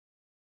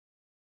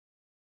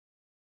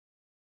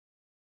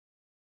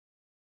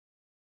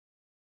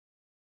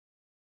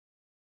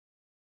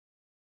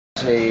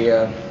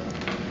A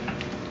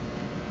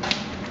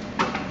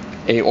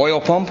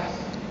oil pump.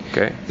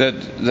 Okay.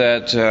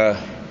 That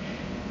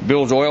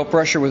builds oil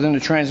pressure within the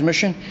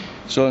transmission.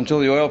 So until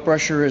the oil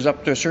pressure is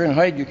up to a certain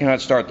height, you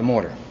cannot start the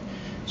motor.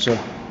 So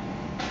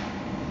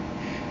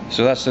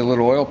that's the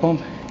little oil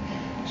pump.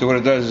 So what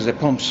it does is it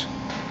pumps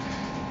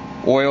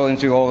oil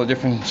into all the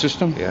different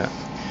systems. Yeah.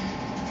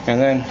 And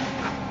then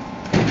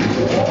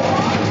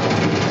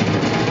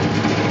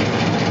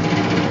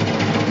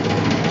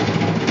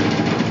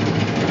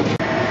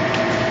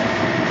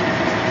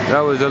that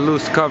was a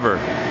loose cover.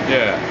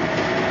 yeah.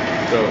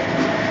 So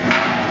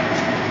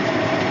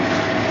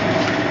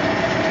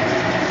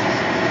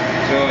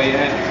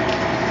yeah.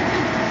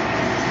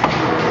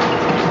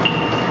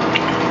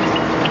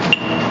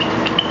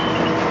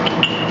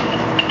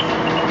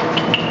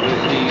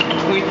 The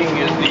clinking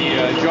is the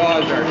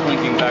jaws are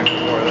clinking back and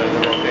forth as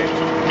it rotates.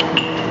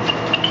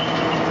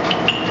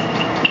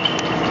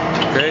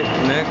 Okay,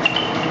 next.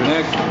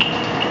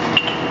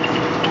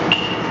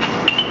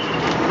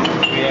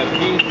 We have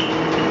teeth.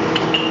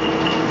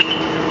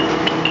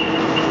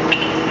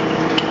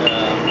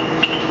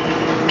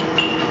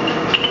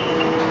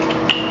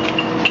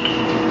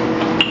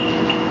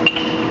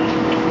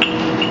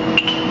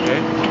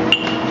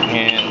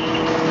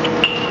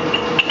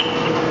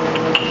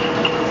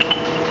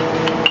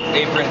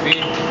 Apron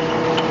feed.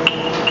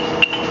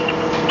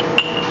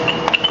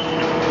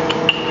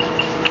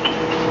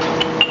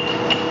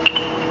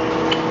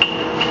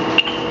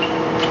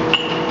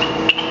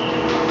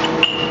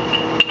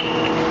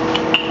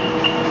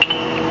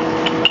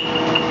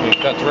 You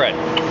cut thread.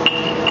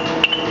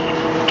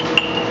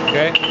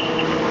 Okay.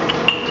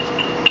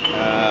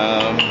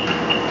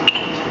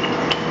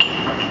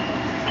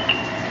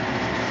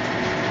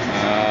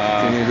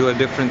 Can you do a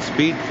different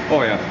speed?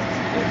 Oh yeah.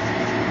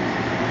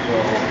 So.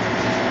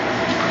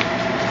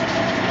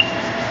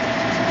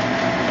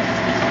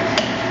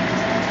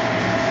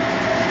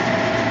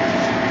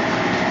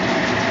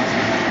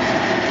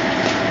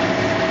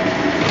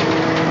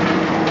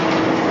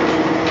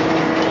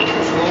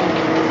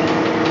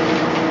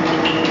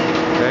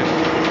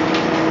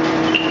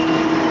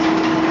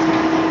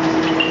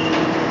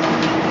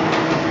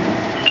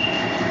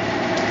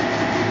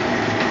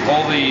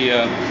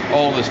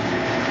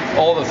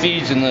 All the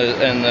feeds and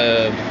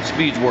the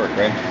speeds work,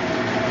 right?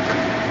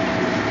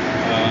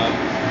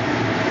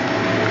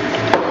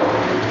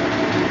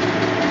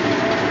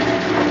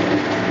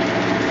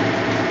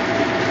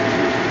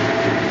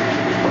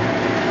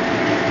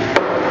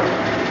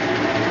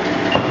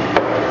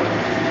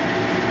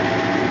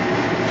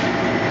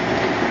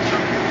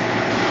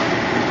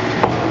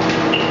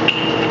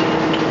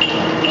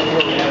 That's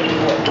where we had it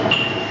before.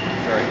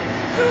 Sorry.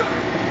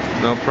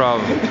 No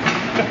problem.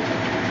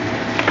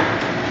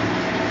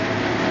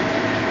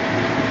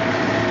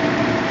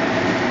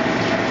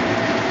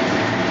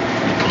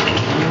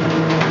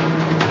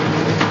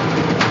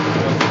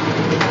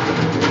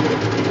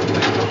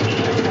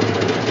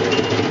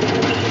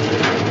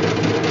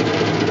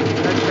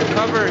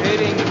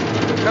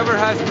 The cover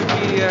has to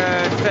be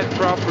set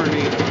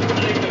properly.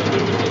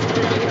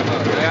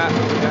 Yeah.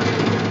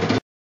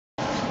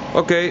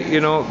 Okay, you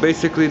know,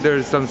 basically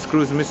there's some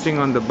screws missing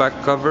on the back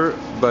cover,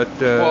 but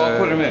well, I'll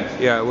put them in.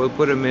 Yeah, we'll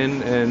put them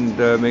in and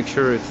make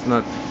sure it's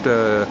not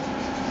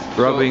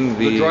rubbing so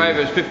the drive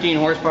is 15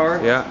 horsepower.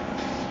 Yeah.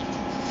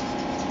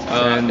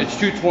 It's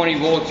 220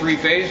 volt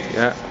 3-phase.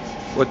 Yeah.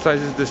 What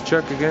size is this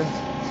chuck again?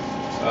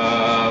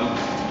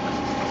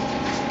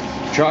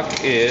 Chuck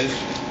is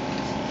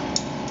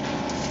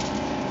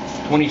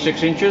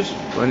 26 inches.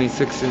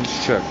 26-inch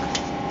chuck.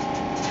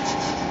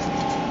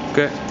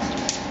 Okay.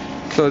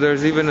 So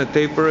there's even a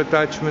taper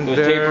attachment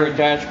there. Taper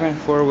attachment.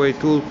 Four-way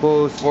tool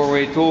post.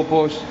 Four-way tool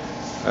post.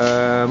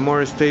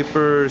 Morris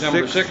taper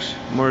number 6.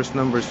 Morris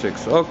number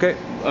 6. Okay.